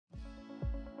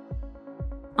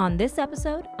on this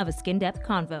episode of A Skin Depth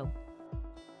Convo.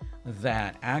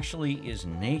 That actually is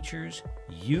nature's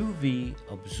UV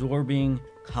absorbing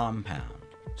compound.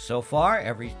 So far,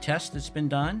 every test that's been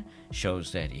done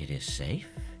shows that it is safe,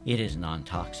 it is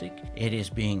non-toxic, it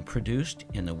is being produced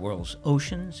in the world's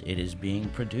oceans, it is being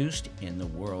produced in the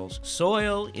world's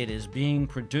soil, it is being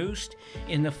produced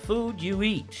in the food you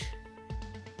eat.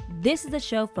 This is a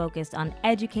show focused on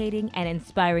educating and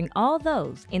inspiring all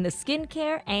those in the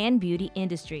skincare and beauty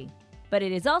industry. But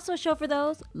it is also a show for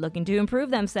those looking to improve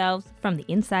themselves from the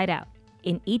inside out.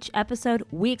 In each episode,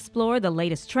 we explore the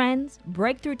latest trends,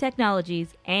 breakthrough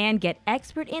technologies, and get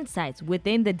expert insights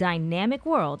within the dynamic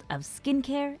world of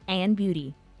skincare and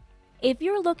beauty. If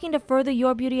you're looking to further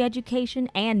your beauty education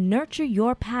and nurture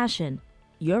your passion,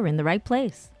 you're in the right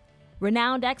place.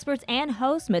 Renowned experts and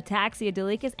hosts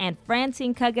Metaxia and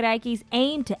Francine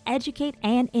aim to educate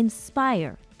and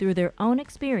inspire through their own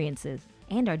experiences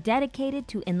and are dedicated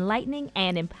to enlightening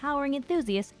and empowering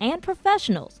enthusiasts and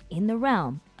professionals in the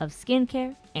realm of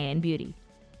skincare and beauty.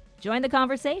 Join the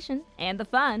conversation and the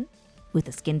fun with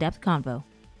a Skin Depth Convo.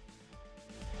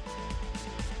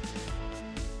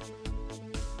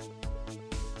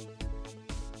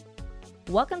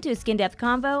 Welcome to a Skin Depth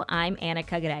Convo. I'm Anna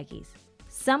Kagarakis.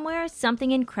 Somewhere, something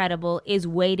incredible is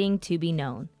waiting to be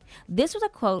known. This was a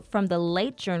quote from the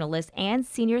late journalist and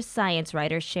senior science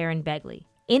writer Sharon Begley.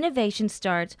 Innovation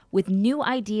starts with new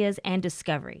ideas and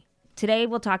discovery. Today,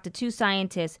 we'll talk to two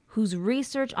scientists whose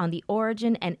research on the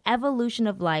origin and evolution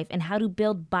of life and how to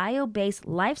build bio-based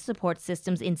life support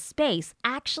systems in space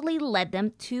actually led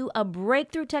them to a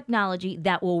breakthrough technology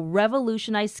that will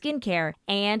revolutionize skincare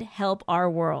and help our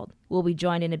world. We'll be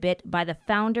joined in a bit by the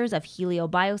founders of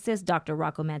HelioBioSys, Dr.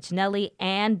 Rocco Mancinelli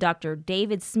and Dr.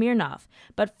 David Smernoff.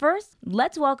 But first,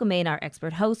 let's welcome in our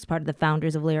expert hosts, part of the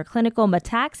founders of Lyra Clinical,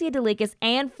 Metaxia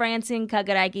and Francine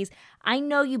Kagarakis. I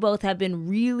know you both have been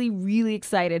really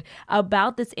excited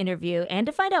about this interview and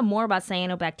to find out more about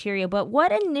cyanobacteria, but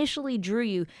what initially drew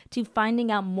you to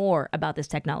finding out more about this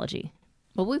technology?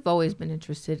 Well, we've always been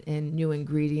interested in new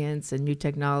ingredients and new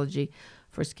technology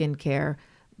for skincare,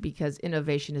 because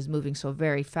innovation is moving so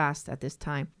very fast at this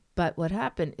time. But what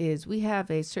happened is we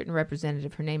have a certain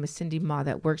representative, her name is Cindy Ma,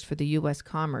 that works for the U.S.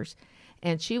 Commerce.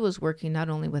 And she was working not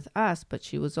only with us, but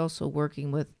she was also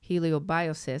working with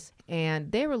HelioBioSys.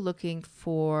 And they were looking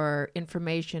for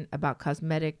information about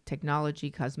cosmetic technology,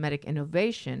 cosmetic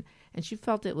innovation. And she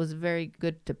felt it was very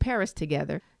good to pair us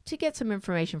together to get some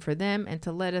information for them and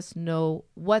to let us know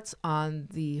what's on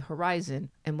the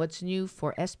horizon and what's new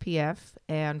for SPF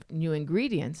and new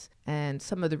ingredients and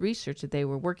some of the research that they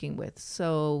were working with.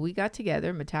 So we got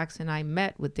together, Metax and I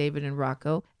met with David and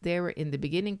Rocco. They were in the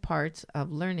beginning parts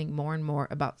of learning more and more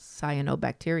about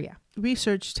cyanobacteria.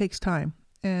 Research takes time.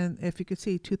 And if you could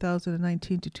see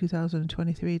 2019 to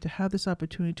 2023, to have this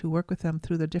opportunity to work with them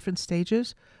through the different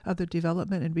stages of the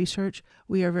development and research,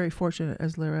 we are very fortunate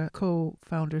as Lyra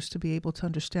co-founders to be able to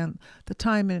understand the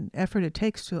time and effort it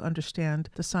takes to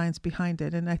understand the science behind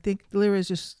it. And I think Lyra is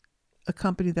just a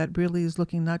company that really is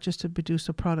looking not just to produce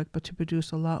a product, but to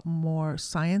produce a lot more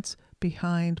science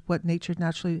behind what nature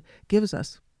naturally gives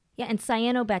us. Yeah, and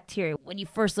cyanobacteria, when you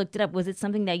first looked it up, was it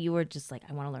something that you were just like,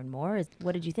 I want to learn more?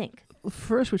 What did you think?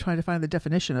 First, we're trying to find the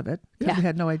definition of it because we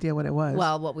had no idea what it was.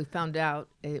 Well, what we found out,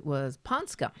 it was pond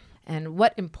scum. And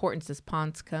what importance does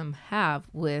pond scum have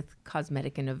with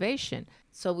cosmetic innovation?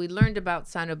 So we learned about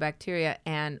cyanobacteria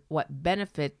and what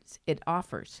benefits it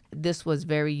offers. This was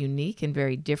very unique and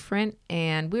very different.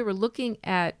 And we were looking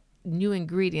at new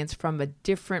ingredients from a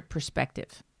different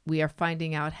perspective. We are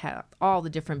finding out how all the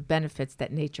different benefits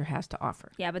that nature has to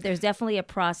offer. Yeah, but there's definitely a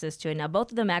process to it. Now, both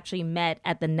of them actually met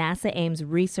at the NASA Ames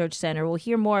Research Center. We'll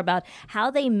hear more about how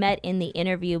they met in the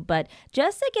interview, but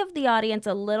just to give the audience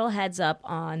a little heads up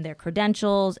on their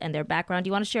credentials and their background, do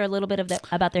you want to share a little bit of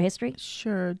about their history?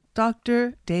 Sure.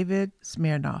 Dr. David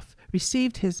Smernoff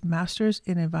received his master's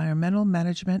in environmental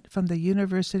management from the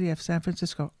University of San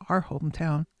Francisco, our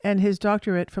hometown, and his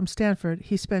doctorate from Stanford.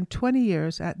 He spent 20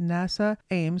 years at NASA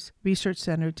Ames Research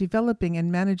Center developing and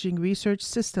managing research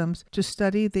systems to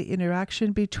study the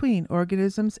interaction between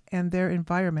organisms and their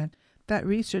environment. That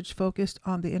research focused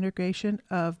on the integration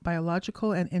of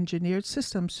biological and engineered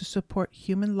systems to support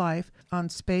human life on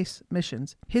space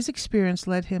missions. His experience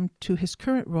led him to his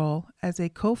current role as a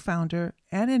co-founder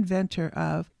and inventor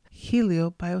of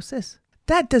HelioBioSys.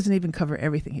 That doesn't even cover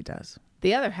everything he does.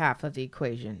 The other half of the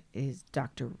equation is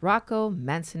Dr. Rocco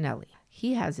Mancinelli.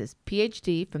 He has his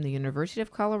Ph.D. from the University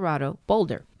of Colorado,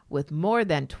 Boulder, with more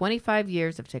than 25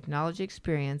 years of technology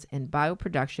experience in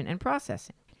bioproduction and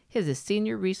processing. He is a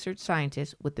senior research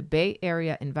scientist with the Bay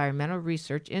Area Environmental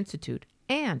Research Institute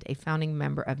and a founding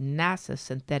member of NASA's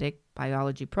synthetic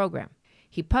biology program.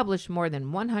 He published more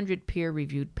than 100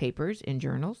 peer-reviewed papers in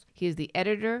journals. He is the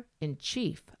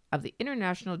editor-in-chief of the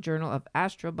International Journal of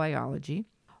Astrobiology.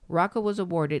 Rocco was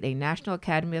awarded a National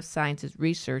Academy of Sciences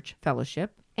Research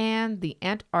Fellowship and the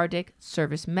Antarctic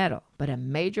Service Medal, but a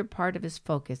major part of his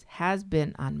focus has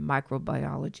been on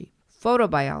microbiology,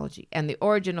 photobiology, and the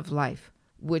origin of life,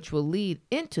 which will lead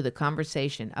into the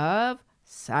conversation of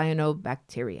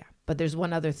cyanobacteria. But there's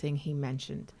one other thing he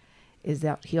mentioned, is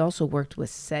that he also worked with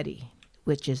SETI,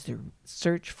 which is the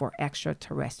search for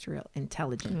extraterrestrial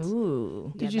intelligence.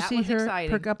 Ooh. Did you see her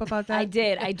perk up about that? I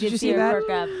did. I did you see her perk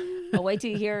up. I'll wait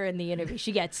till you hear her in the interview.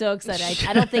 She gets so excited.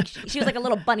 I don't think she was like a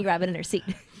little bunny rabbit in her seat.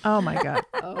 Oh, my God.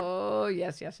 Oh,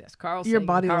 yes. Carl Your Sagan,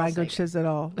 body Carl language Sagan. says it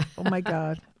all. Oh, my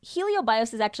God.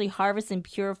 HelioBioSys actually harvests and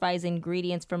purifies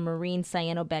ingredients from marine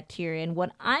cyanobacteria. And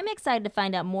what I'm excited to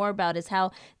find out more about is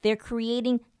how they're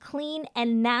creating clean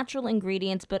and natural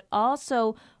ingredients, but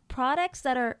also products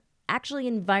that are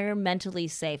actually environmentally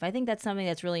safe. I think that's something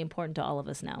that's really important to all of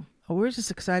us now. Well, we're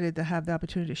just excited to have the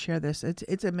opportunity to share this.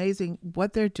 It's amazing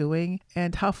what they're doing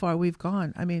and how far we've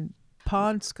gone. I mean,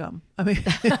 pond scum. I mean,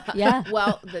 Yeah.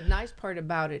 Well, the nice part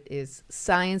about it is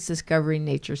science discovering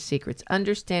nature's secrets,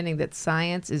 understanding that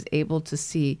science is able to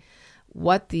see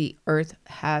what the earth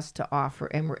has to offer,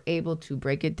 and we're able to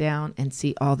break it down and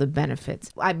see all the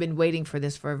benefits. I've been waiting for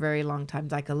this for a very long time,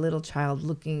 like a little child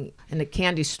looking in a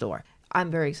candy store. I'm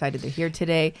very excited to hear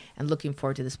today and looking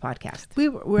forward to this podcast.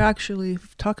 we're actually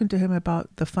talking to him about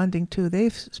the funding too.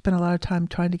 They've spent a lot of time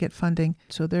trying to get funding.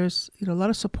 So there's a lot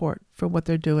of support for what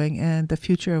they're doing and the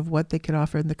future of what they could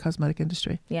offer in the cosmetic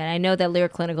industry. Yeah, and I know that Lyra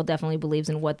Clinical definitely believes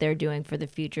in what they're doing for the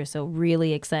future. So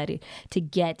really excited to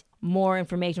get more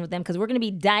information with them because we're going to be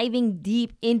diving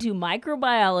deep into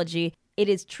microbiology. It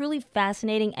is truly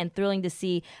fascinating and thrilling to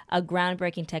see a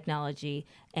groundbreaking technology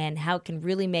and how it can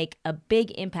really make a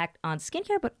big impact on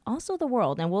skincare, but also the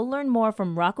world. And we'll learn more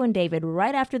from Rocco and David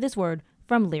right after this word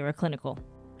from Lyra Clinical.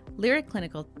 Lyra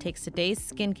Clinical takes today's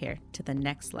skincare to the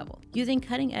next level. Using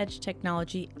cutting-edge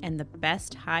technology and the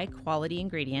best high-quality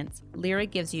ingredients, Lyra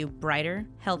gives you brighter,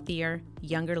 healthier,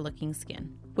 younger-looking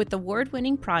skin. With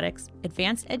award-winning products,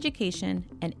 advanced education,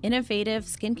 and innovative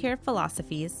skincare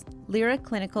philosophies, Lyra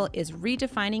Clinical is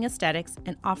redefining aesthetics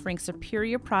and offering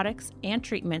superior products and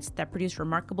treatments that produce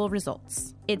remarkable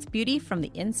results. It's beauty from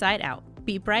the inside out.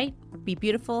 Be bright, be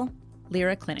beautiful,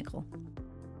 Lyra Clinical.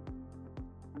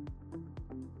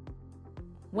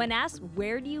 When asked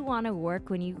where do you want to work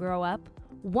when you grow up,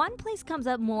 one place comes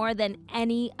up more than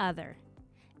any other.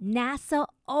 NASA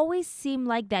always seemed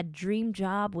like that dream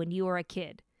job when you were a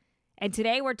kid. And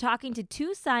today we're talking to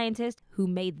two scientists who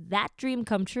made that dream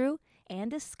come true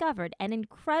and discovered an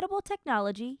incredible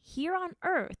technology here on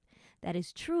Earth that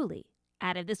is truly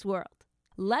out of this world.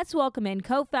 Let's welcome in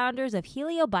co-founders of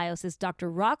HelioBioSys, Dr.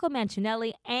 Rocco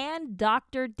Mancinelli and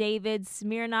Dr. David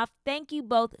Smernoff. Thank you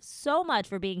both so much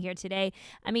for being here today.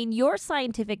 I mean, your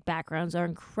scientific backgrounds are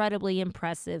incredibly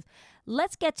impressive.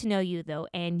 Let's get to know you, though,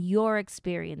 and your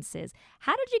experiences.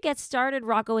 How did you get started,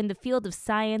 Rocco, in the field of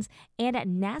science and at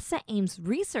NASA Ames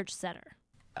Research Center?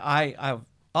 I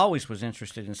always was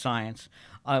interested in science.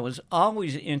 I was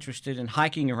always interested in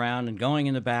hiking around and going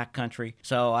in the backcountry.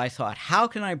 So I thought, how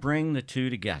can I bring the two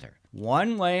together?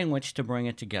 One way in which to bring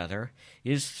it together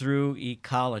is through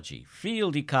ecology,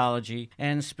 field ecology,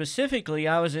 and specifically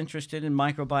I was interested in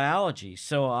microbiology,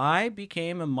 so I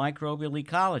became a microbial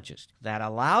ecologist. That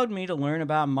allowed me to learn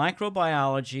about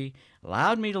microbiology,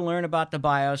 allowed me to learn about the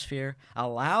biosphere,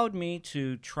 allowed me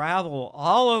to travel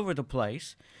all over the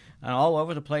place. And all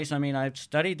over the place, I mean, I've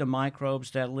studied the microbes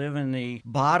that live in the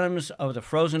bottoms of the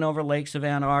frozen over lakes of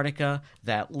Antarctica,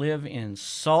 that live in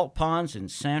salt ponds in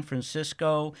San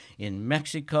Francisco, in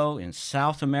Mexico, in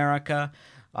South America.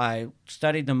 I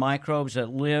studied the microbes that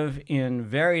live in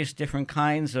various different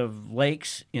kinds of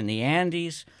lakes in the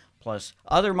Andes, plus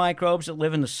other microbes that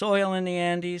live in the soil in the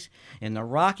Andes, in the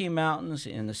Rocky Mountains,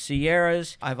 in the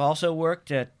Sierras. I've also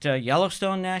worked at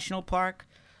Yellowstone National Park,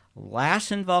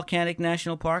 Lassen Volcanic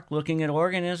National Park, looking at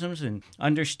organisms and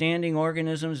understanding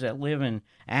organisms that live in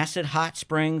acid hot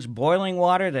springs, boiling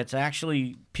water that's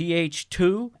actually pH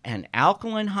 2, and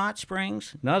alkaline hot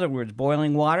springs. In other words,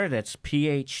 boiling water that's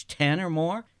pH 10 or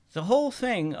more. The whole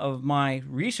thing of my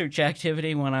research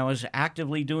activity when I was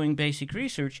actively doing basic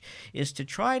research is to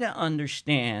try to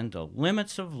understand the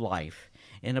limits of life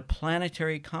in a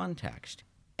planetary context.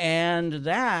 And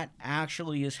that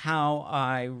actually is how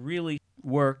I really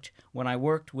worked when I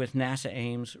worked with NASA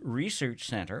Ames Research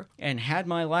Center and had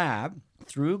my lab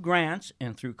through grants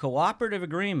and through cooperative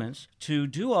agreements to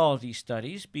do all of these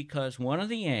studies, because one of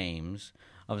the aims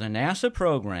of the NASA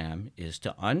program is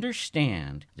to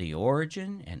understand the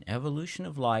origin and evolution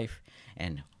of life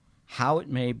and how it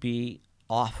may be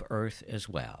off Earth as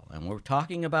well. And we're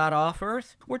talking about off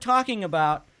Earth, we're talking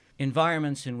about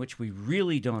environments in which we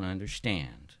really don't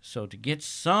understand. So to get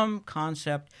some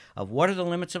concept of what are the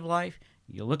limits of life,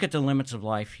 you look at the limits of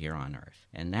life here on Earth.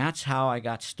 And that's how I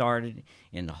got started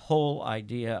in the whole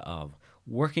idea of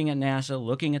working at NASA,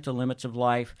 looking at the limits of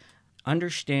life,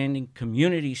 understanding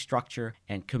community structure.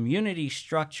 And community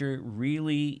structure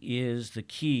really is the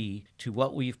key to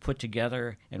what we've put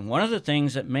together and one of the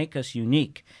things that make us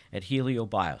unique at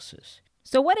HelioBioSys.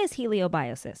 So what is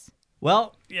HelioBioSys?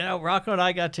 Well, Rocco and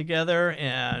I got together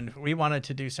and we wanted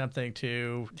to do something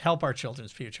to help our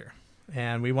children's future.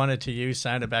 And we wanted to use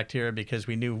cyanobacteria because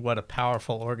we knew what a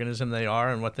powerful organism they are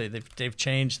and what they've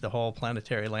changed the whole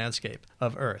planetary landscape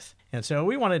of Earth. And so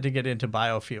we wanted to get into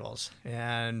biofuels.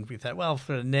 And we thought, well,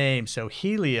 for the name, so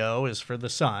helio is for the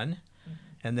sun.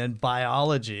 And then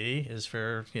biology is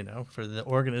for the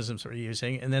organisms we're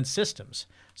using, and then systems.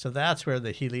 So that's where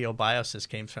the HelioBioSys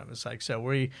came from. It's like, so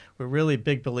we're really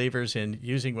big believers in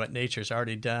using what nature's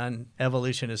already done.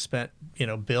 Evolution has spent,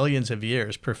 billions of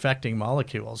years perfecting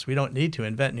molecules. We don't need to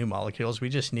invent new molecules. We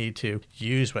just need to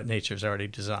use what nature's already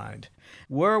designed.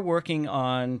 We're working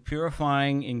on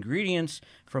purifying ingredients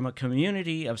from a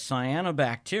community of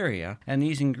cyanobacteria, and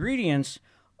these ingredients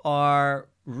are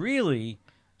really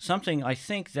something I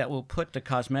think that will put the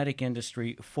cosmetic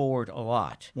industry forward a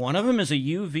lot. One of them is a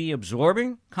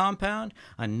UV-absorbing compound.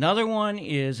 Another one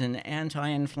is an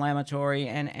anti-inflammatory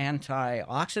and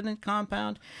antioxidant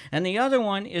compound. And the other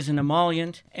one is an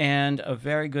emollient and a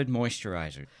very good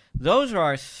moisturizer. Those are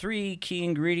our three key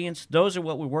ingredients. Those are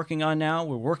what we're working on now.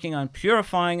 We're working on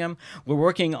purifying them. We're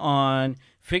working on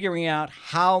figuring out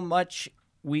how much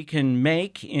we can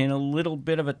make in a little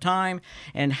bit of a time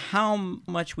and how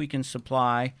much we can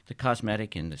supply the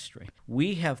cosmetic industry.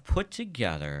 We have put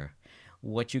together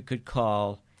what you could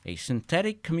call a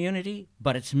synthetic community,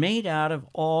 but it's made out of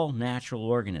all natural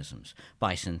organisms.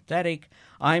 By synthetic,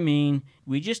 I mean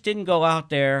we just didn't go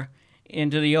out there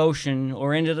into the ocean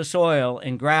or into the soil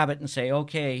and grab it and say,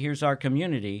 okay, here's our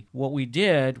community. What we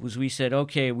did was we said,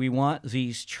 okay, we want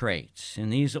these traits in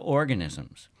these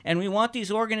organisms. And we want these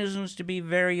organisms to be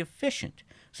very efficient.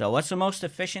 So what's the most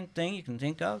efficient thing you can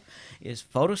think of is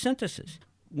photosynthesis.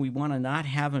 We want to not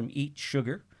have them eat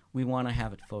sugar. We want to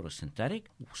have it photosynthetic.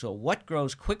 So what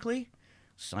grows quickly?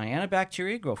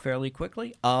 Cyanobacteria grow fairly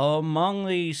quickly. Among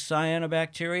the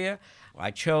cyanobacteria,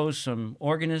 I chose some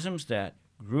organisms that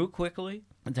grew quickly.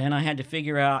 Then I had to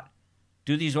figure out,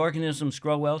 do these organisms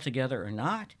grow well together or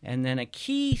not? And then a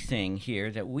key thing here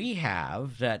that we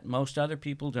have that most other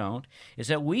people don't is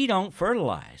that we don't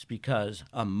fertilize, because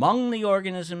among the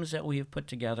organisms that we have put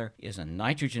together is a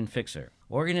nitrogen fixer.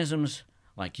 Organisms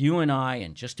like you and I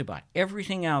and just about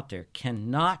everything out there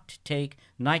cannot take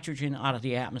nitrogen out of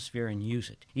the atmosphere and use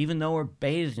it, even though we're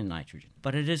bathed in nitrogen.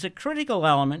 But it is a critical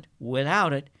element.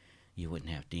 Without it, you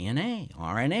wouldn't have DNA,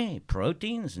 RNA,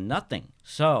 proteins, nothing.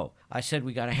 So I said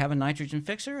we got to have a nitrogen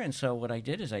fixer, and so what I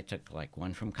did is I took like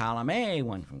one from column A,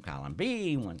 one from column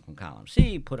B, one from column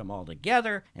C, put them all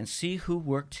together, and see who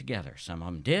worked together. Some of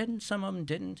them did, and some of them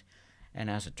didn't. And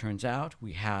as it turns out,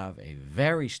 we have a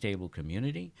very stable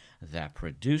community that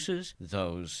produces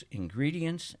those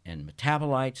ingredients and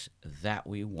metabolites that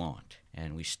we want.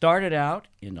 And we started out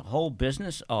in the whole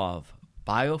business of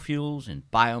biofuels and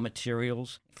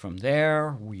biomaterials. From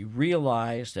there, we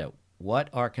realized that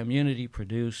what our community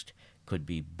produced could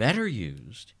be better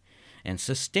used and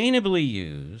sustainably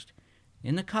used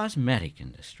in the cosmetic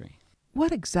industry.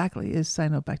 What exactly is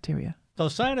cyanobacteria? So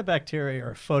cyanobacteria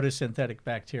are photosynthetic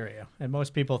bacteria, and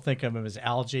most people think of them as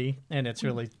algae, and it's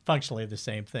really functionally the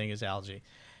same thing as algae.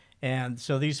 And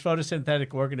so these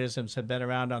photosynthetic organisms have been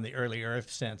around on the early Earth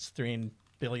since 3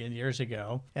 billion years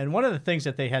ago. And one of the things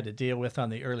that they had to deal with on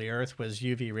the early Earth was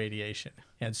UV radiation.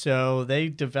 And so they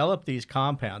developed these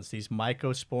compounds, these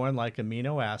mycosporin-like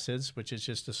amino acids, which is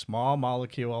just a small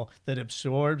molecule that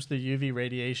absorbs the UV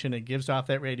radiation and gives off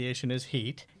that radiation as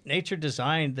heat. Nature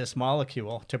designed this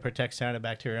molecule to protect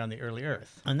cyanobacteria on the early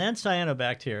Earth. And then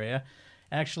cyanobacteria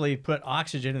actually put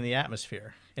oxygen in the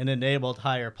atmosphere and enabled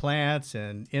higher plants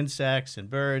and insects and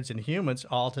birds and humans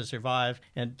all to survive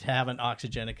and to have an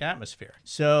oxygenic atmosphere.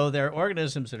 So they're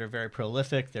organisms that are very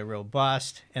prolific, they're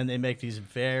robust, and they make these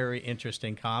very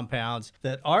interesting compounds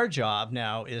that our job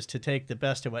now is to take the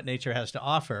best of what nature has to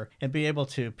offer and be able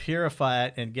to purify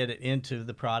it and get it into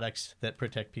the products that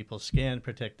protect people's skin,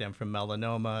 protect them from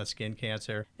melanoma, skin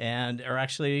cancer, and are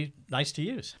actually nice to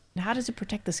use. How does it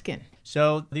protect the skin?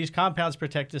 So these compounds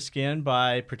protect the skin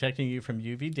by protecting you from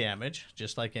UV damage,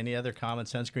 just like any other common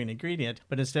sunscreen ingredient.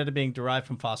 But instead of being derived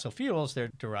from fossil fuels,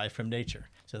 they're derived from nature.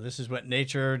 So this is what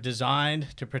nature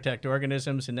designed to protect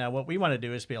organisms. And now what we want to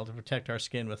do is be able to protect our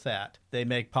skin with that. They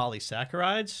make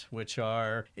polysaccharides, which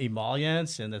are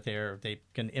emollients, and that they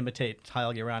can imitate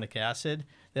hyaluronic acid.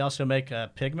 They also make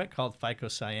a pigment called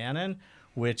phycocyanin,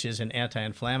 which is an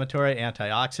anti-inflammatory,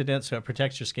 antioxidant, so it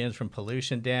protects your skin from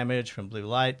pollution damage, from blue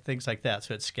light, things like that.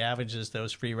 So it scavenges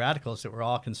those free radicals that we're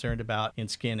all concerned about in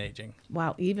skin aging.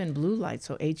 Wow, even blue light,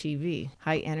 so HEV,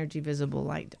 high energy visible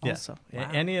light also. Yeah.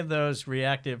 Wow. Any of those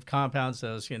reactive compounds,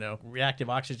 those, reactive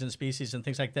oxygen species and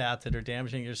things like that are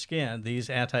damaging your skin, these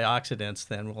antioxidants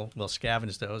then will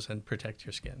scavenge those and protect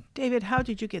your skin. David, how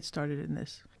did you get started in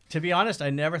this? To be honest,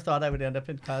 I never thought I would end up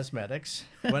in cosmetics.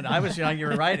 When I was young, you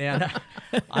were right, Anna,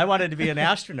 I wanted to be an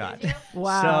astronaut.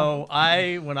 Wow.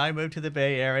 So when I moved to the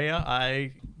Bay Area,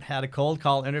 I had a cold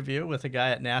call interview with a guy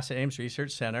at NASA Ames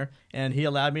Research Center, and he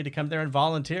allowed me to come there and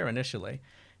volunteer initially.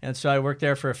 And so I worked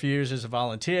there for a few years as a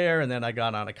volunteer, and then I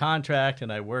got on a contract,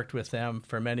 and I worked with them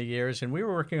for many years. And we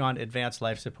were working on advanced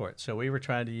life support. So we were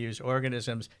trying to use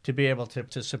organisms to be able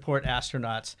to support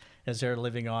astronauts as they're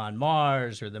living on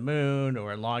Mars or the moon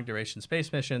or long-duration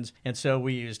space missions. And so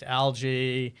we used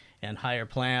algae and higher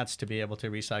plants to be able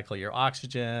to recycle your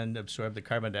oxygen, absorb the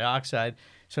carbon dioxide,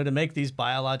 so to make these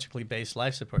biologically based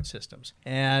life support systems.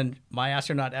 And my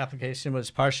astronaut application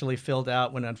was partially filled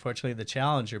out when, unfortunately, the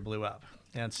Challenger blew up.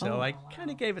 And so I kind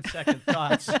of gave it second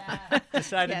thoughts.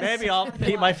 Decided maybe I'll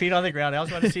keep my feet on the ground. I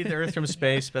always want to see the Earth from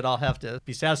space, but I'll have to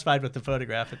be satisfied with the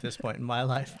photograph at this point in my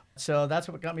life. So that's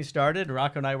what got me started.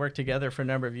 Rocco and I worked together for a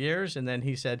number of years, and then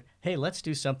he said, hey, let's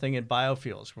do something in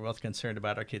biofuels. We're both concerned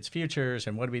about our kids' futures,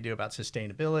 and what do we do about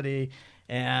sustainability?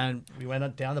 And we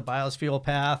went down the biofuel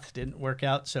path. Didn't work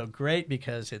out so great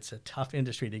because it's a tough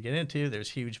industry to get into.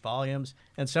 There's huge volumes.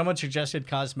 And someone suggested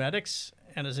cosmetics.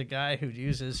 And as a guy who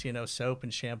uses, soap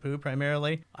and shampoo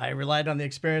primarily, I relied on the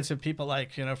experience of people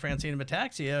like, Francine and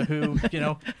Metaxia, who,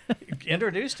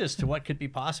 introduced us to what could be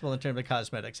possible in terms of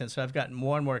cosmetics. And so I've gotten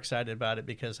more and more excited about it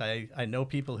because I know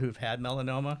people who've had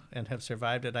melanoma and have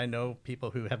survived it. I know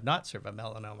people who have not survived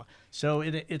melanoma. So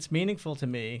it's meaningful to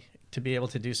me to be able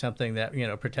to do something that,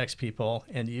 protects people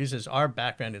and uses our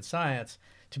background in science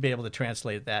to be able to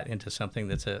translate that into something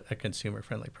that's a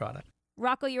consumer-friendly product.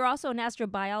 Rocco, you're also an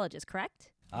astrobiologist, correct?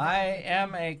 I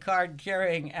am a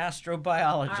card-carrying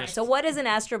astrobiologist. Right, so what is an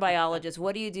astrobiologist?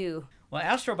 What do you do? Well,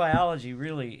 astrobiology,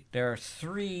 really, there are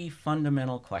three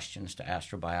fundamental questions to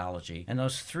astrobiology. And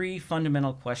those three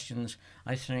fundamental questions,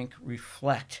 I think,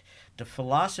 reflect the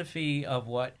philosophy of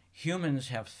what humans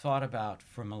have thought about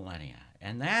for millennia.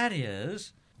 And that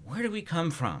is, where do we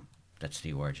come from? That's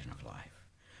the origin of life.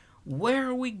 Where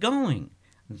are we going?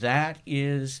 That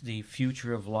is the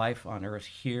future of life on Earth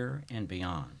here and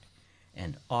beyond.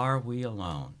 And are we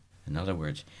alone? In other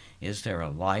words, is there a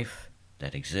life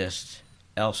that exists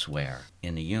elsewhere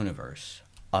in the universe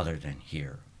other than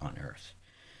here on Earth?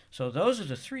 So those are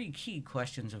the three key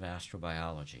questions of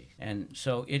astrobiology. And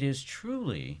so it is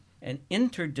truly an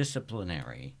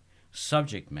interdisciplinary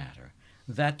subject matter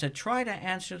that to try to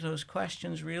answer those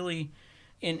questions really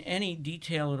in any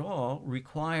detail at all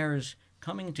requires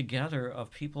coming together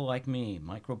of people like me,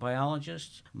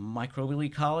 microbiologists,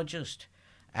 microecologists,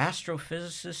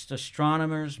 astrophysicists,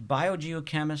 astronomers,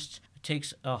 biogeochemists. It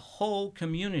takes a whole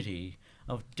community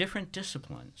of different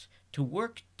disciplines to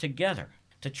work together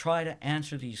to try to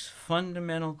answer these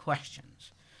fundamental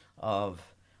questions of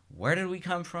where did we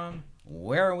come from,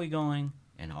 where are we going,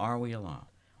 and are we alone?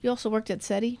 You also worked at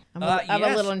SETI? I'm Yes.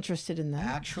 a little interested in that.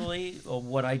 Actually,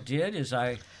 what I did is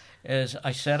as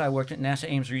I said, I worked at NASA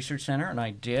Ames Research Center,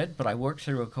 and but I worked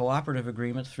through a cooperative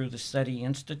agreement through the SETI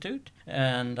Institute,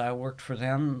 and I worked for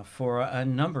them for a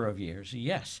number of years.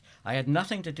 Yes, I had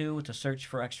nothing to do with the search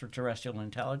for extraterrestrial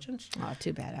intelligence. Oh,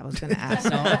 too bad. I was going to ask.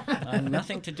 No,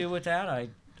 nothing to do with that.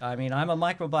 I mean, I'm a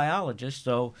microbiologist,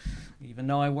 so even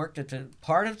though I worked at the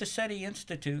part of the SETI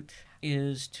Institute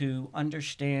is to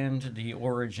understand the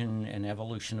origin and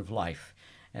evolution of life.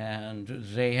 And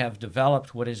they have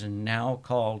developed what is now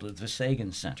called the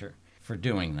Sagan Center for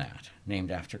doing that, named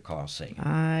after Carl Sagan.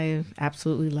 I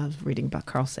absolutely love reading about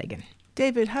Carl Sagan.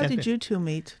 David, how did you two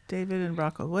meet? David and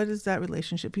Rocco, what is that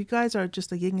relationship? You guys are just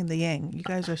the yin and the yang. You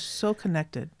guys are so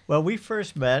connected. Well, we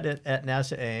first met at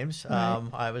NASA Ames. Right.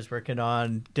 I was working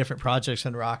on different projects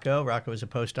than Rocco. Rocco was a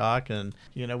postdoc, and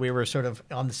we were sort of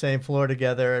on the same floor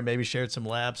together, and maybe shared some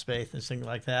lab space and things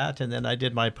like that. And then I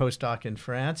did my postdoc in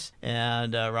France,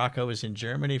 and Rocco was in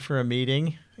Germany for a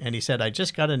meeting. And he said, I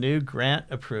just got a new grant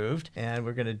approved, and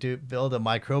we're going to build a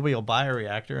microbial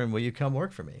bioreactor, and will you come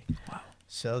work for me? Wow.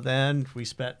 So then we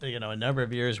spent, a number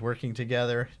of years working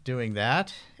together doing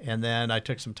that. And then I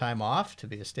took some time off to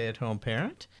be a stay-at-home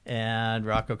parent. And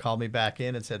Rocco called me back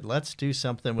in and said, let's do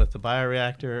something with the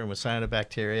bioreactor and with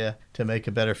cyanobacteria to make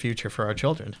a better future for our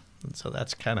children. And so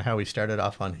that's kind of how we started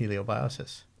off on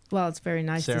HelioBioSys. Well, it's very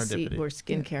nice to see Serendipity. where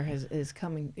skincare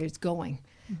is going.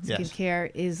 Yes.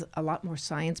 Skincare is a lot more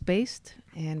science-based,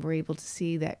 and we're able to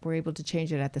see that we're able to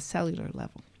change it at the cellular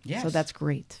level. Yes. So that's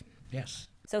great. Yes.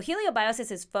 So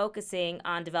HelioBioSys is focusing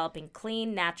on developing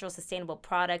clean, natural, sustainable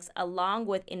products along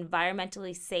with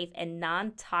environmentally safe and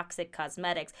non-toxic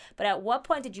cosmetics. But at what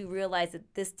point did you realize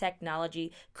that this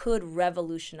technology could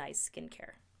revolutionize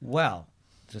skincare? Well,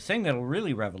 the thing that will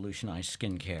really revolutionize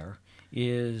skincare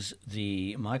is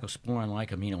the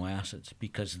mycosporin-like amino acids,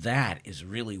 because that is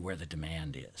really where the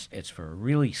demand is. It's for a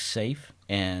really safe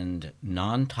and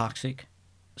non-toxic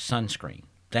sunscreen.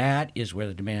 That is where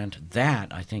the demand,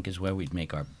 that I think is where we'd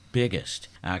make our biggest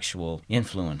actual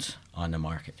influence on the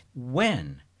market.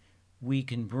 When we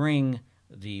can bring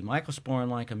the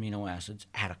mycosporin-like amino acids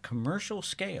at a commercial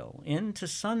scale into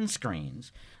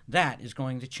sunscreens, that is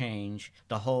going to change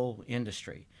the whole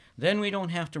industry. Then we don't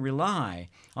have to rely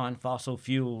on fossil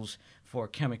fuels for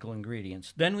chemical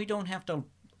ingredients. Then we don't have to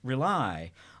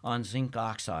rely on zinc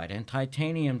oxide and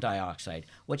titanium dioxide,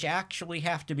 which actually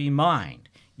have to be mined.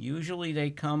 Usually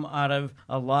they come out of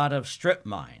a lot of strip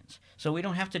mines. So we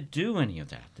don't have to do any of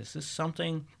that. This is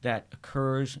something that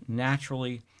occurs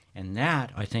naturally, and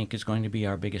that, I think, is going to be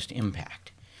our biggest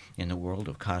impact in the world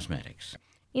of cosmetics.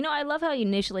 I love how you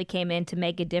initially came in to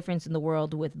make a difference in the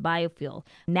world with biofuel.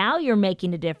 Now you're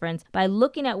making a difference by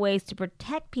looking at ways to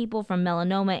protect people from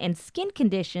melanoma and skin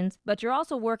conditions, but you're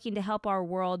also working to help our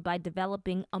world by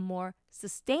developing a more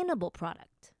sustainable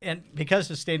product. And because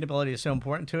sustainability is so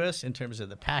important to us in terms of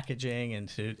the packaging and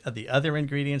to the other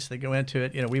ingredients that go into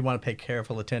it, we want to pay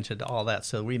careful attention to all that,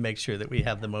 so we make sure that we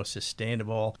have the most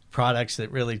sustainable products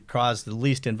that really cause the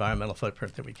least environmental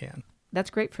footprint that we can. That's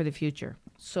great for the future.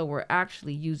 So we're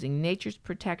actually using nature's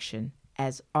protection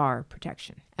as our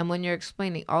protection. And when you're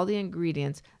explaining all the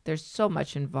ingredients, there's so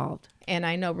much involved. And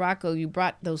I know, Rocco, you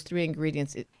brought those 3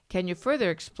 ingredients. Can you further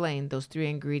explain those 3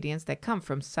 ingredients that come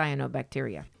from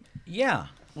cyanobacteria? Yeah,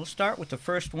 we'll start with the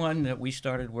first one that we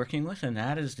started working with, and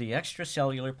that is the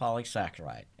extracellular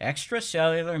polysaccharide.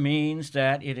 Extracellular means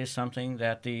that it is something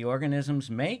that the organisms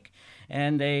make,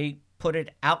 and they put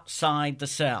it outside the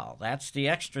cell. That's the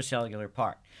extracellular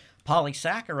part.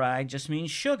 Polysaccharide just means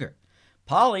sugar.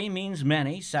 Poly means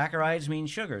many, saccharides mean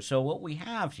sugar. So what we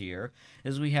have here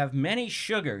is we have many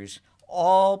sugars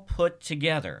all put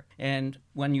together. And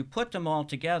when you put them all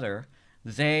together,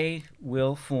 they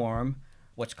will form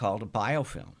what's called a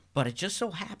biofilm. But it just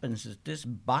so happens that this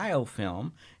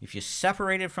biofilm, if you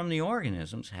separate it from the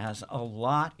organisms, has a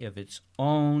lot of its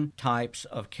own types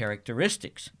of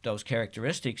characteristics. Those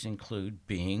characteristics include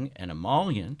being an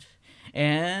emollient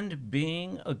and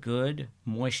being a good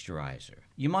moisturizer.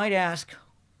 You might ask,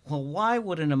 well, why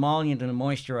would an emollient and a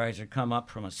moisturizer come up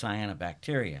from a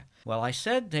cyanobacteria? Well, I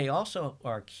said they also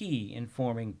are key in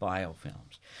forming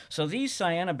biofilms. So these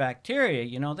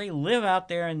cyanobacteria, they live out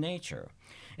there in nature.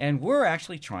 And we're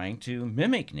actually trying to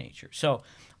mimic nature. So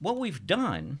what we've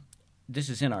done, this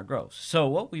is in our growth. So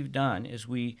what we've done is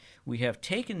we have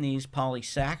taken these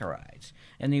polysaccharides,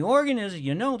 and the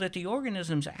organism, that the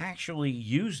organisms actually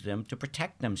use them to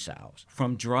protect themselves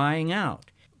from drying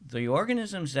out. The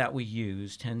organisms that we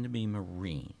use tend to be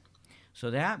marine. So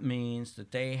that means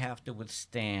that they have to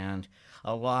withstand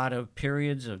a lot of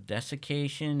periods of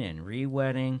desiccation and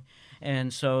re-wetting.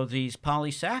 And so these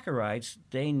polysaccharides,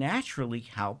 they naturally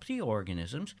help the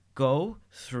organisms go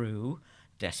through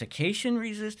desiccation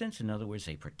resistance. In other words,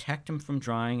 they protect them from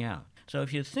drying out. So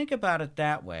if you think about it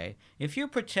that way, if you're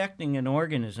protecting an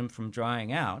organism from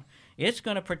drying out, it's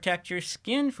going to protect your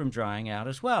skin from drying out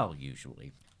as well,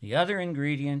 usually. The other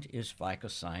ingredient is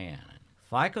phycocyanin.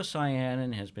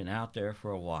 Phycocyanin has been out there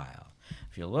for a while.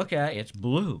 If you look at it, it's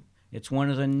blue. It's one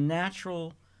of the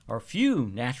natural or few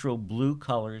natural blue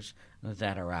colors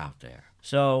that are out there.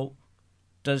 So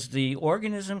does the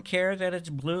organism care that it's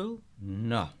blue?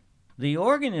 No. The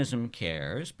organism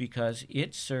cares because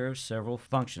it serves several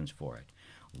functions for it.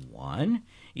 One,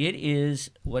 it is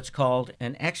what's called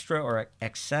an extra or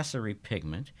accessory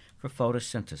pigment for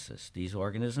photosynthesis. These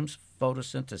organisms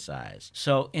photosynthesize.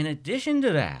 So in addition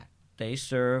to that, they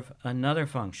serve another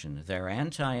function. They're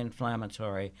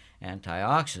anti-inflammatory,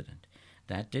 antioxidant.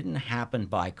 That didn't happen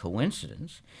by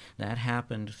coincidence. That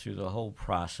happened through the whole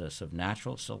process of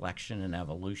natural selection and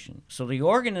evolution. So the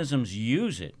organisms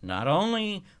use it not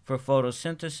only for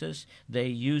photosynthesis, they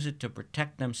use it to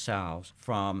protect themselves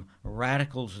from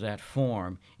radicals that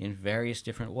form in various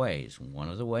different ways. One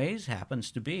of the ways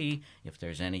happens to be if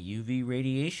there's any UV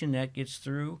radiation that gets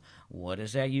through, what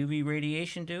does that UV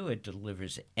radiation do? It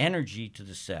delivers energy to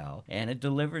the cell, and it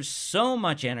delivers so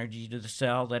much energy to the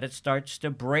cell that it starts to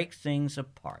break things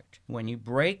apart. When you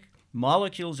break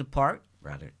molecules apart,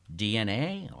 rather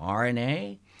DNA,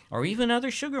 RNA, or even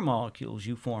other sugar molecules,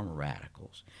 you form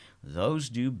radicals. Those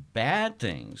do bad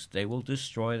things. They will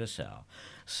destroy the cell.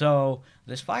 So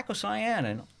this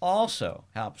phycocyanin also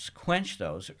helps quench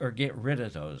those or get rid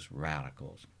of those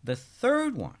radicals. The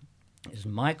third one is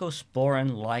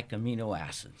mycosporin-like amino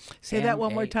acids. Say that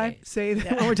one more time. Say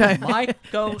that one more time.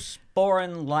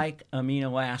 Mycosporin-like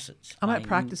amino acids. I might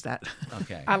practice that.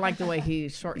 Okay. I like the way he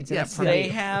shortens it up. They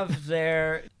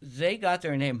got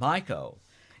their name myco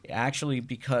actually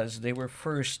because they were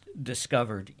first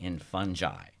discovered in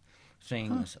fungi.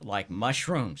 Things like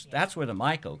mushrooms. That's where the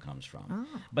myco comes from.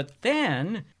 Oh. But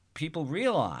then people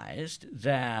realized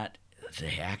that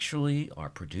they actually are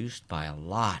produced by a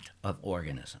lot of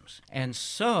organisms. And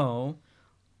so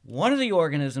one of the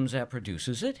organisms that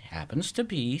produces it happens to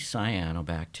be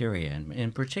cyanobacteria, and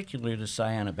in particular the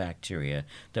cyanobacteria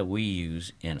that we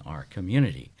use in our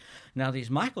community. Now, these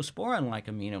mycosporin-like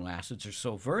amino acids are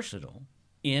so versatile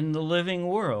in the living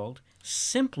world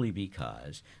simply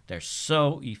because they're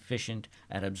so efficient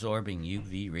at absorbing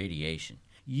UV radiation.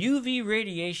 UV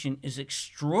radiation is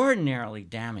extraordinarily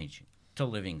damaging to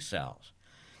living cells.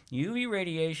 UV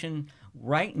radiation,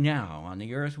 right now on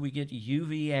the Earth, we get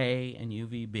UVA and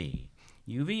UVB.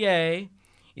 UVA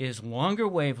is longer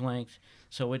wavelength,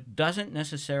 so it doesn't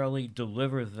necessarily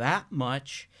deliver that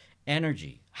much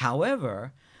energy.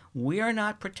 However, we are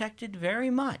not protected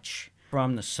very much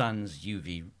from the sun's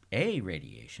UVA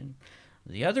radiation.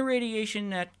 The other radiation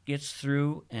that gets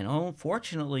through, and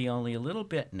unfortunately only a little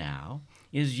bit now,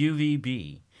 is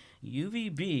UVB.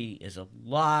 UVB is a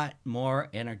lot more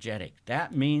energetic.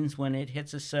 That means when it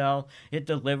hits a cell, it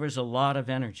delivers a lot of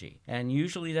energy. And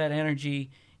usually that energy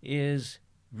is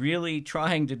really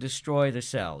trying to destroy the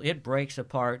cell. It breaks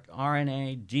apart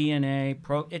RNA, DNA,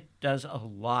 it does a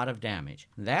lot of damage.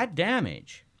 That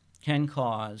damage can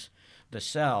cause the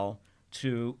cell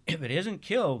to, if it isn't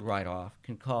killed right off,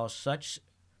 can cause such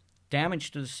damage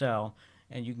to the cell,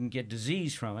 and you can get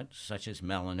disease from it, such as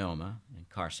melanoma and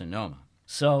carcinoma.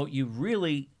 So you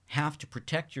really have to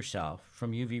protect yourself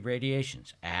from UV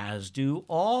radiations, as do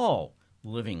all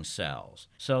living cells.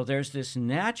 So there's this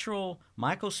natural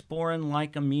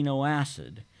mycosporin-like amino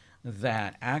acid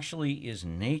that actually is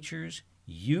nature's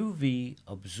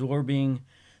UV-absorbing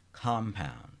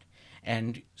compound.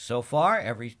 And so far,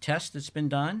 every test that's been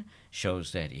done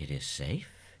shows that it is safe,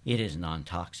 it is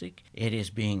non-toxic, it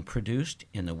is being produced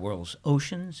in the world's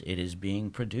oceans, it is being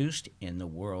produced in the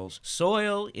world's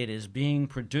soil, it is being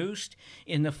produced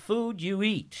in the food you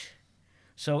eat.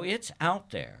 So it's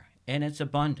out there, and it's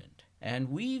abundant. And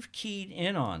we've keyed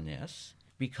in on this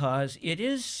because it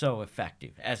is so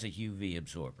effective as a UV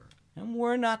absorber. And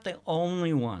we're not the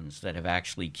only ones that have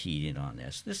actually keyed in on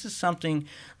this. This is something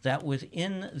that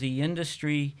within the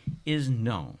industry is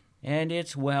known, and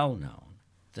it's well known.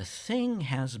 The thing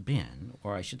has been,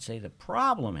 or I should say the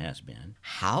problem has been,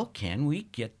 how can we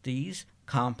get these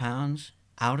compounds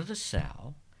out of the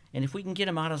cell? And if we can get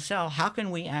them out of the cell, how can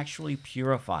we actually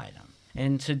purify them?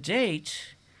 And to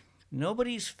date,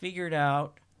 nobody's figured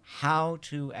out how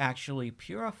to actually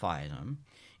purify them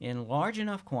in large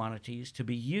enough quantities to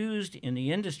be used in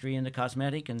the industry, in the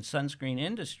cosmetic and sunscreen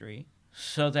industry,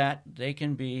 so that they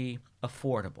can be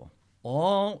affordable.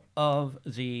 All of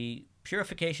the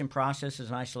purification processes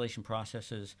and isolation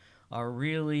processes are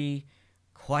really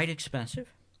quite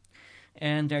expensive,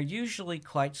 and they're usually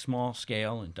quite small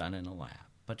scale and done in a lab.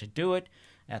 But to do it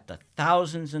at the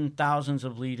thousands and thousands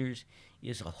of liters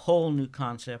is a whole new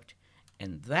concept,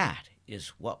 and that is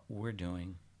what we're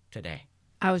doing today.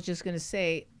 I was just going to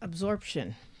say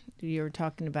absorption. You were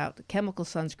talking about the chemical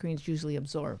sunscreens usually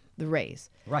absorb the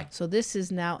rays. Right. So this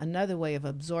is now another way of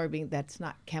absorbing that's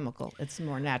not chemical. It's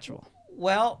more natural.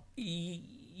 Well,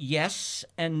 yes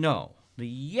and no. The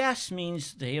yes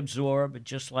means they absorb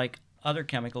just like other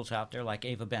chemicals out there, like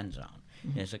avobenzone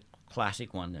is a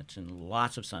classic one that's in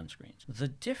lots of sunscreens. The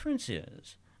difference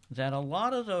is that a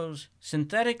lot of those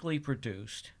synthetically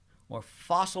produced or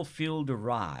fossil fuel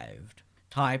derived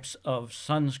types of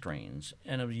sunscreens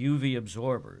and of UV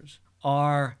absorbers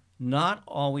are not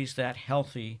always that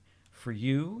healthy for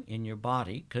you in your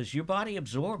body, because your body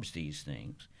absorbs these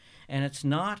things, and it's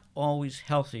not always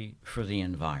healthy for the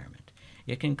environment.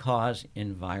 It can cause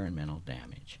environmental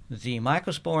damage. The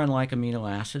mycosporin-like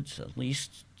amino acids, at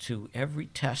least to every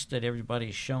test that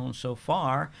everybody's shown so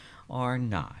far, are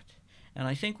not. And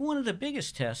I think one of the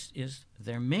biggest tests is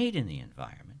they're made in the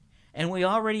environment, and we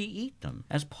already eat them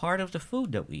as part of the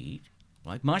food that we eat,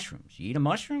 like mushrooms. You eat a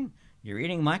mushroom, you're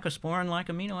eating mycosporin-like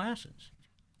amino acids.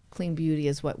 Clean beauty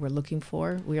is what we're looking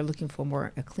for. We are looking for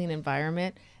more a clean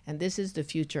environment, and this is the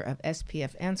future of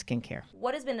SPF and skincare.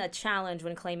 What has been a challenge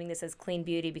when claiming this as clean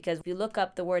beauty? Because if you look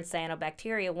up the word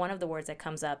cyanobacteria, one of the words that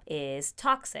comes up is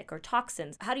toxic or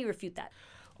toxins. How do you refute that?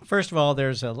 First of all,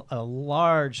 there's a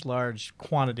large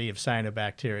quantity of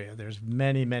cyanobacteria. There's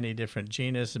many different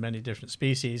genus and many different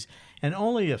species, and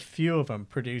only a few of them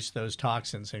produce those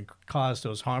toxins and cause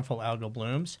those harmful algal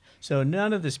blooms. So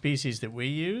none of the species that we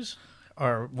use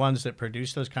are ones that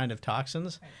produce those kind of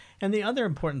toxins. And the other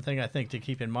important thing I think to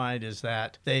keep in mind is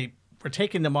that we're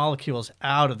taking the molecules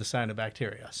out of the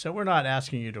cyanobacteria. So we're not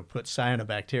asking you to put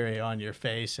cyanobacteria on your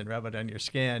face and rub it on your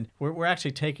skin. We're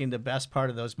actually taking the best part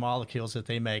of those molecules that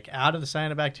they make out of the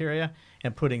cyanobacteria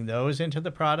and putting those into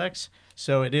the products.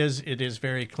 So it is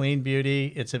very clean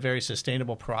beauty. It's a very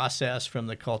sustainable process from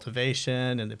the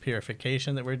cultivation and the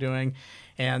purification that we're doing.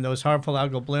 And those harmful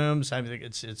algal blooms, I think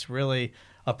it's really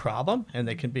a problem, and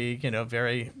they can be,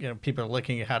 people are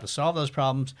looking at how to solve those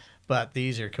problems, but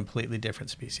these are completely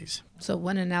different species. So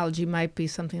one analogy might be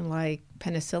something like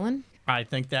penicillin. I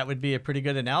think that would be a pretty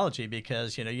good analogy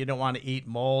because, you don't want to eat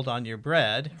mold on your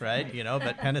bread, right?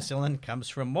 But penicillin comes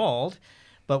from mold.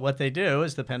 But what they do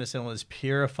is the penicillin is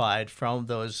purified from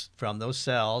those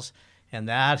cells, and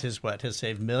that is what has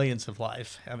saved millions of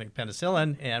lives, having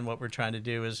penicillin. And what we're trying to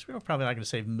do is we're probably not going to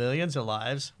save millions of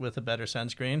lives with a better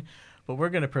sunscreen, but we're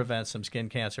going to prevent some skin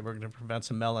cancer, we're going to prevent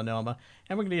some melanoma,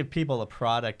 and we're going to give people a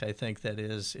product, I think, that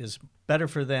is better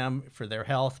for them, for their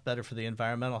health, better for the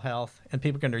environmental health, and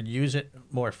people are going to use it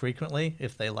more frequently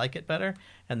if they like it better,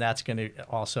 and that's going to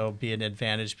also be an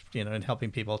advantage, in helping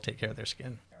people take care of their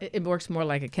skin. It works more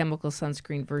like a chemical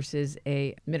sunscreen versus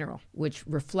a mineral, which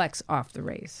reflects off the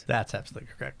rays. That's absolutely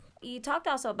correct. You talked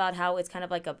also about how it's kind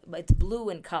of like it's blue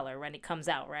in color when it comes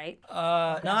out, right?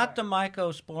 Not the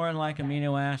mycosporin-like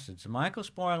amino acids. The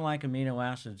mycosporin-like amino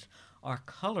acids are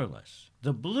colorless.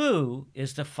 The blue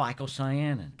is the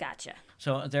phycocyanin. Gotcha.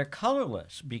 So they're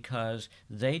colorless because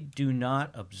they do not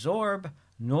absorb,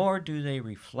 nor do they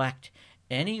reflect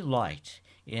any light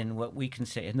in what we can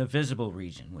say in the visible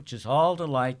region, which is all the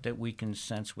light that we can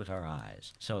sense with our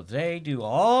eyes. So they do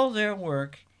all their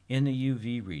work in the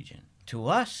UV region. To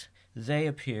us, they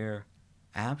appear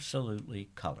absolutely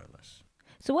colorless.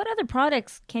 So what other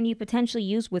products can you potentially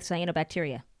use with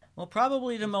cyanobacteria? Well,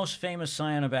 probably the most famous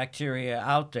cyanobacteria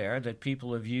out there that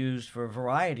people have used for a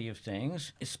variety of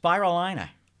things is spirulina.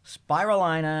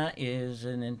 Spirulina is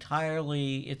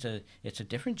it's a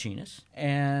different genus,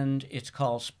 and it's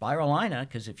called spirulina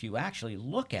because if you actually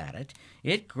look at it,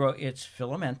 it's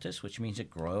filamentous, which means it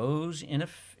grows in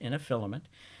a filament,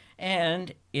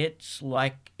 and it's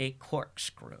like a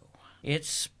corkscrew. It's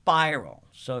spiral.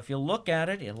 So if you look at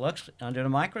it, it looks under the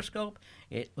microscope,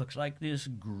 it looks like this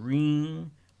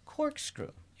green corkscrew.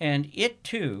 And it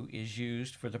too is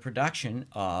used for the production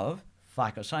of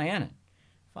phycocyanin.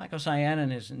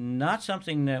 Phycocyanin is not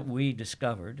something that we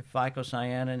discovered.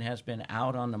 Phycocyanin has been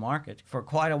out on the market for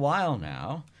quite a while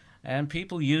now, and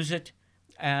people use it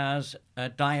as a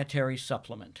dietary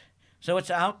supplement. So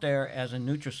it's out there as a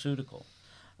nutraceutical.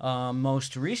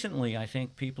 Most recently, I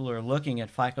think people are looking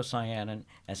at phycocyanin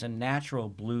as a natural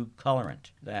blue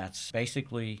colorant that's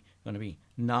basically going to be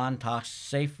non-toxic,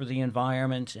 safe for the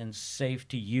environment, and safe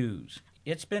to use.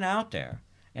 It's been out there,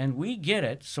 and we get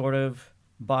it sort of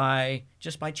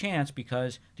just by chance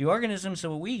because the organisms that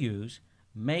we use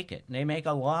make it, and they make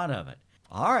a lot of it.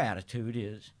 Our attitude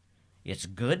is, it's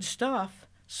good stuff,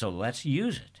 so let's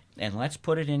use it, and let's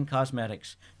put it in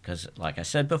cosmetics because, like I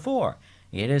said before,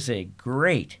 it is a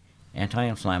great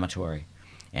anti-inflammatory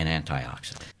and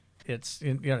antioxidant. It's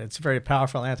a very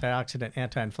powerful antioxidant,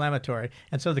 anti-inflammatory,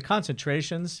 and so the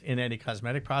concentrations in any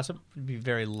cosmetic process would be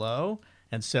very low,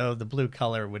 and so the blue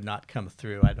color would not come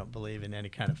through, I don't believe, in any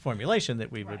kind of formulation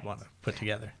that we would want to put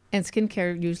together. And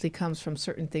skincare usually comes from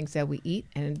certain things that we eat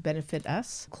and benefit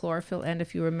us. Chlorophyll, and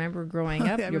if you remember growing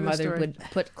up, your mother would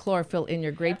put chlorophyll in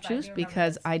your grape juice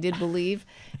because I did believe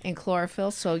in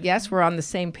chlorophyll. So yes, we're on the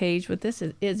same page with this.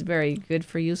 It is very good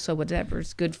for you. So whatever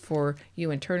is good for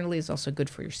you internally is also good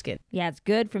for your skin. Yeah, it's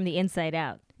good from the inside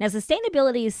out. Now,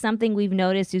 sustainability is something we've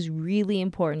noticed is really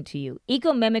important to you.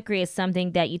 Eco-mimicry is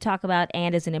something that you talk about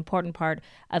and is an important part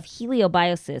of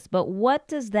HelioBioSys. But what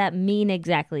does that mean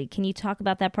exactly? Can you talk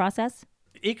about that process?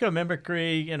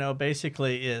 Eco-mimicry,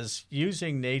 basically is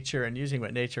using nature and using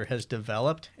what nature has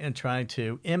developed and trying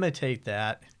to imitate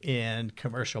that in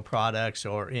commercial products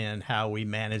or in how we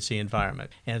manage the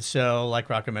environment. And so, like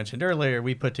Rocco mentioned earlier,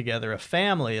 we put together a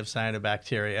family of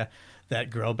cyanobacteria that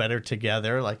grow better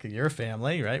together, like your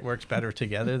family, right? Works better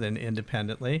together than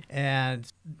independently. And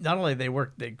not only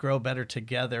they grow better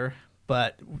together,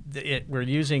 but we're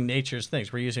using nature's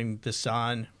things. We're using the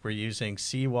sun, we're using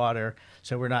seawater,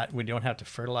 so we don't have to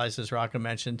fertilize, as Rocco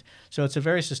mentioned. So it's a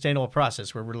very sustainable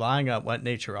process. We're relying on what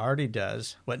nature already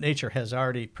does, what nature has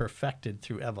already perfected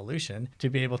through evolution to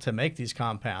be able to make these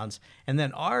compounds. And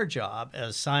then our job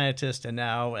as scientists and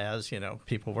now as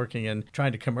people working in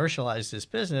trying to commercialize this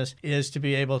business is to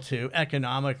be able to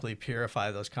economically purify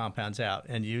those compounds out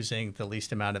and using the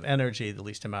least amount of energy, the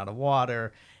least amount of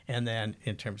water. And then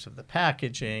in terms of the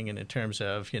packaging and in terms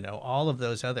of, all of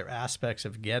those other aspects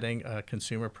of getting a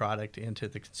consumer product into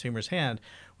the consumer's hand,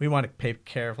 we want to pay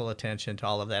careful attention to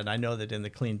all of that. And I know that in the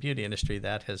clean beauty industry,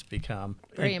 that has become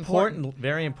very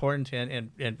important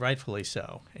and rightfully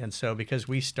so. And so because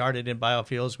we started in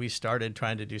biofuels, we started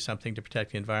trying to do something to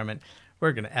protect the environment.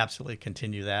 We're going to absolutely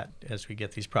continue that as we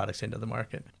get these products into the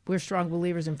market. We're strong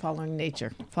believers in following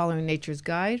nature, following nature's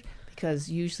guide,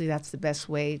 because usually that's the best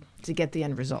way to get the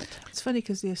end result. It's funny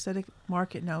because the aesthetic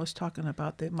market now is talking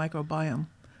about the microbiome.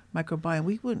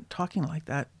 We weren't talking like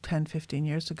that 10, 15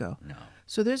 years ago. No.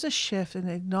 So there's a shift in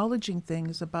acknowledging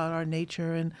things about our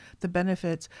nature and the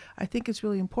benefits. I think it's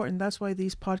really important. That's why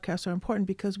these podcasts are important,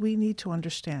 because we need to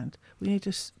understand. We need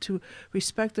to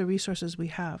respect the resources we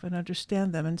have and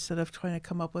understand them instead of trying to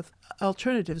come up with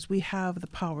alternatives. We have the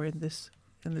power in this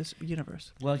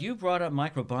universe. Well, you brought up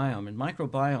microbiome, and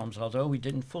microbiomes, although we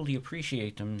didn't fully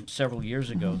appreciate them several years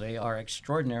ago, they are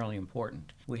extraordinarily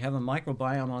important. We have a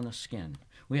microbiome on the skin.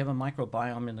 We have a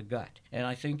microbiome in the gut. And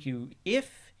I think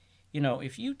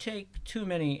if you take too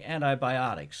many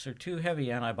antibiotics or too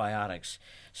heavy antibiotics,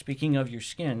 speaking of your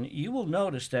skin, you will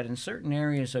notice that in certain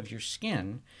areas of your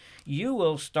skin, you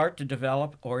will start to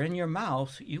develop, or in your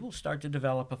mouth, you will start to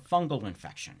develop a fungal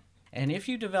infection. And if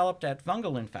you develop that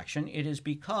fungal infection, it is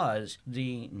because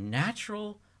the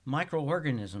natural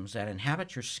microorganisms that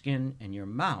inhabit your skin and your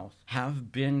mouth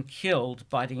have been killed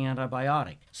by the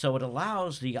antibiotic. So it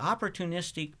allows the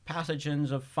opportunistic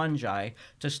pathogens of fungi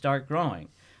to start growing.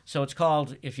 So it's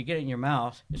called, if you get it in your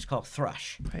mouth, it's called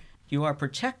thrush. Right. You are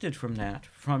protected from that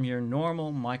from your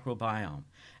normal microbiome.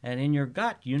 And in your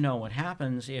gut, you know what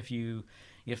happens if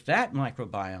that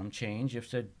microbiome change,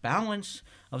 if the balance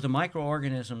of the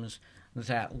microorganisms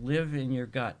that live in your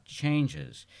gut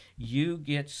changes, you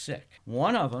get sick.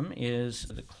 One of them is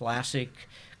the classic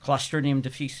Clostridium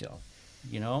difficile.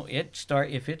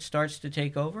 If it starts to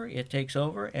take over, it takes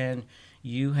over, and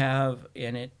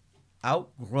it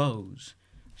outgrows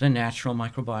the natural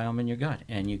microbiome in your gut,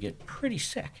 and you get pretty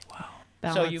sick. Wow.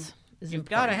 Balance you've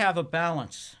got to have a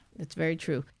balance. It's very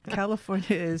true.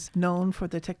 California is known for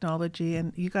the technology,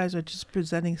 and you guys are just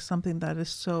presenting something that is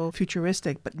so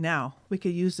futuristic. But now we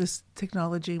could use this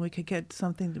technology and we could get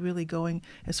something really going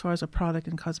as far as a product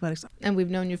in cosmetics. And we've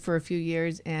known you for a few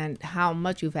years, and how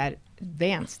much you've had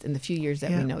advanced in the few years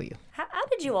that we know you. How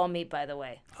did you all meet, by the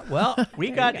way? Well,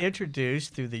 we got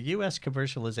introduced through the U.S.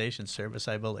 Commercialization Service,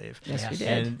 I believe. Yes, we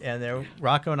did. And there,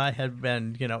 Rocco and I had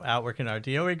been, out working our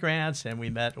DOE grants, and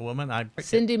we met a woman.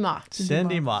 Cindy Ma.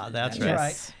 Cindy Ma, that's right.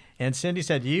 Right. And Cindy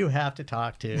said, you have to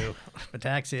talk to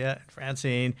Metaxia and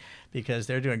Francine because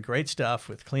they're doing great stuff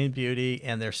with clean beauty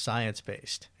and they're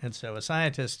science-based. And so as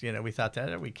scientists, we thought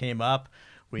that we came up,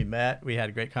 we met, we had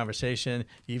a great conversation.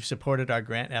 You've supported our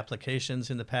grant applications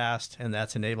in the past, and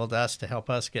that's enabled us to help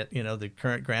us get, the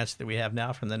current grants that we have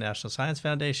now from the National Science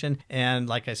Foundation. And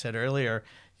like I said earlier,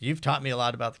 you've taught me a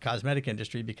lot about the cosmetic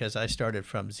industry because I started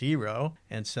from zero.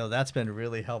 And so that's been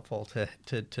really helpful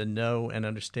to know and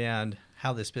understand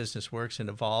how this business works and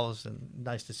evolves, and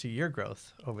nice to see your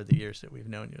growth over the years that we've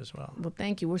known you as well. Well,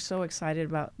 thank you. We're so excited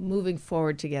about moving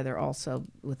forward together also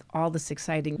with all this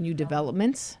exciting new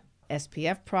developments,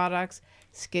 SPF products,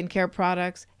 skincare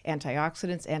products,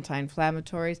 antioxidants,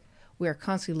 anti-inflammatories. We are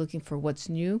constantly looking for what's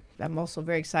new. I'm also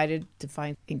very excited to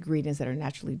find ingredients that are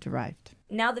naturally derived.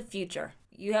 Now the future.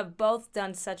 You have both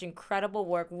done such incredible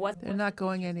work. They're not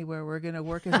going anywhere. We're going to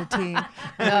work as a team.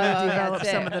 We're going to develop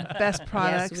some of the best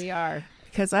products. Yes, we are.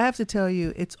 Because I have to tell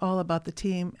you, it's all about the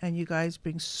team, and you guys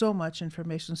bring so much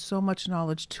information, so much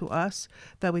knowledge to us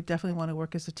that we definitely want to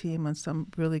work as a team on some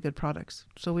really good products.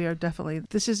 So we are definitely,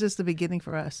 this is just the beginning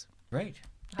for us. Great.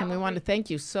 And we want to thank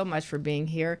you so much for being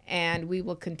here, and we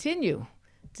will continue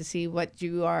to see what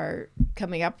you are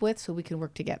coming up with so we can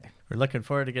work together. We're looking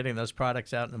forward to getting those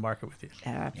products out in the market with you.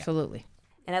 Absolutely.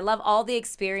 And I love all the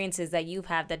experiences that you've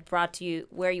had that brought to you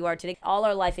where you are today. All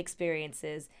our life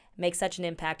experiences make such an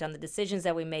impact on the decisions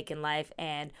that we make in life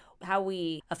and how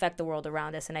we affect the world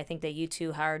around us. And I think that you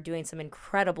two are doing some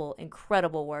incredible,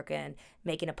 incredible work and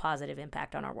making a positive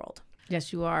impact on our world.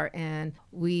 Yes, you are. And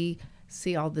we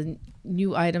see all the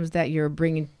new items that you're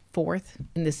bringing forth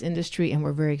in this industry, and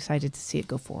we're very excited to see it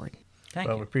go forward. Thank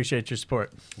We you. appreciate your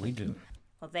support. We do.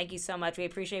 Well, thank you so much. We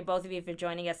appreciate both of you for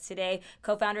joining us today.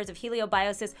 Co-founders of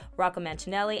HelioBioSys, Rocco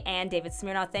Mancinelli and David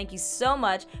Smernoff, thank you so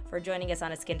much for joining us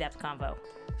on a Skin Depth Convo.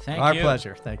 Thank Our you.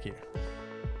 pleasure. Thank you.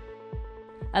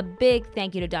 A big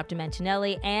thank you to Dr.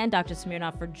 Mancinelli and Dr.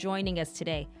 Smernoff for joining us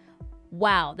today.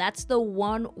 Wow, that's the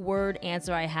one-word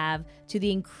answer I have to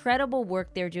the incredible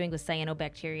work they're doing with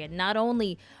cyanobacteria. Not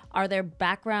only are their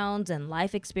backgrounds and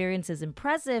life experiences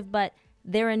impressive, but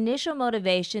their initial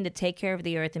motivation to take care of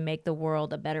the earth and make the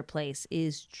world a better place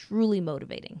is truly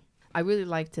motivating. I really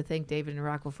like to thank David and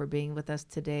Rocco for being with us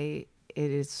today.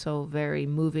 It is so very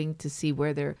moving to see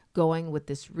where they're going with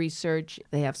this research.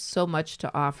 They have so much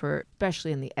to offer,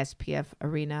 especially in the SPF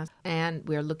arena, and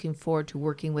we're looking forward to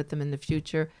working with them in the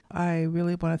future. I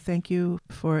really want to thank you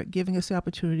for giving us the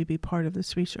opportunity to be part of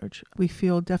this research. We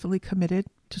feel definitely committed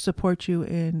to support you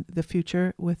in the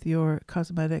future with your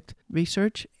cosmetic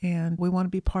research, and we want to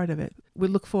be part of it. We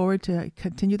look forward to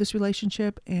continue this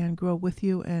relationship and grow with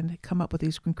you and come up with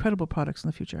these incredible products in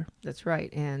the future. That's right,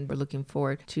 and we're looking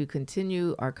forward to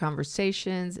continue our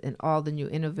conversations and all the new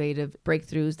innovative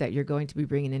breakthroughs that you're going to be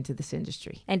bringing into this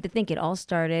industry. And to think it all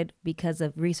started because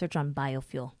of research on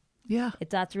biofuel. Yeah.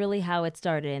 That's really how it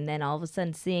started. And then all of a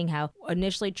sudden seeing how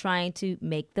initially trying to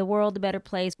make the world a better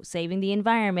place, saving the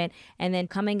environment, and then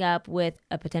coming up with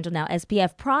a potential now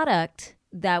SPF product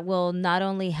that will not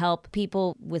only help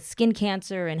people with skin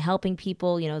cancer and helping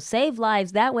people, save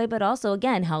lives that way, but also,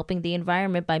 again, helping the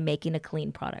environment by making a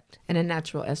clean product. And a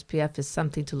natural SPF is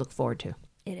something to look forward to.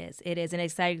 It is. And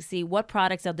exciting to see what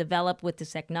products they'll develop with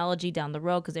this technology down the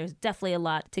road, because there's definitely a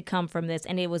lot to come from this.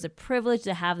 And it was a privilege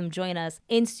to have them join us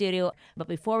in studio. But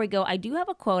before we go, I do have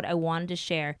a quote I wanted to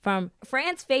share from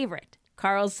Fran's favorite,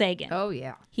 Carl Sagan. Oh,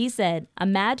 yeah. He said,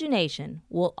 "Imagination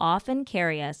will often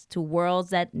carry us to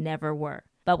worlds that never were.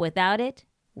 But without it,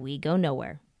 we go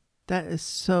nowhere." That is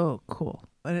so cool.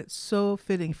 And it's so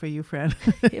fitting for you, Fran.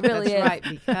 It really is. That's right,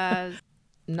 because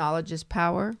knowledge is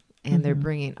power, and they're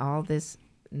bringing all this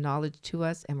knowledge to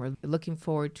us, and we're looking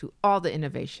forward to all the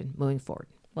innovation moving forward.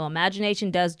 Well,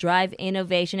 imagination does drive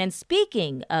innovation. And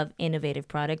speaking of innovative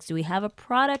products, do we have a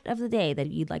product of the day that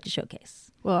you'd like to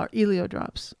showcase? Well, our Helio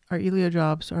drops. Our Helio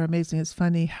drops are amazing. It's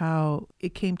funny how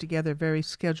it came together very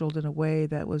scheduled in a way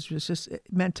that was just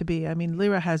meant to be. I mean,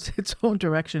 Lyra has its own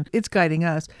direction. It's guiding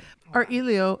us. Our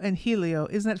Helio and Helio,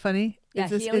 isn't that funny? Yeah,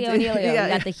 Helio. We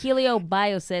got the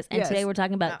HelioBioSys, and Yes. today we're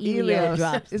talking about Helio Helios.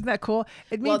 drops. Isn't that cool?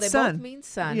 It means Well, they sun. both mean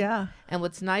sun. Yeah. And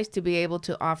what's nice to be able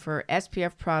to offer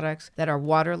SPF products that are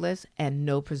waterless and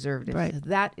no preservatives. Right.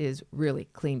 That is really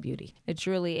clean beauty. It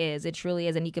truly is. It truly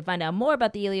is. And you can find out more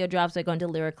about the Helio drops by going to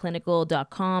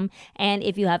lyraclinical.com. And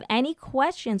if you have any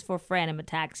questions for Fran and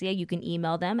Metaxia, you can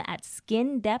email them at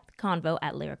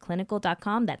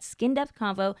skindepthconvo@lyraclinical.com. That's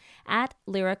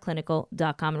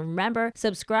skindepthconvo@lyraclinical.com. And remember,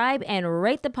 subscribe and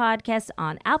rate the podcast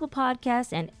on Apple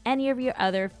Podcasts and any of your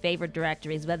other favorite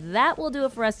directories. But that will do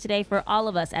it for us today. For all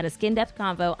of us at A Skin Depth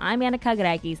Convo, I'm Anna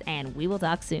Kagarakis, and we will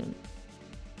talk soon.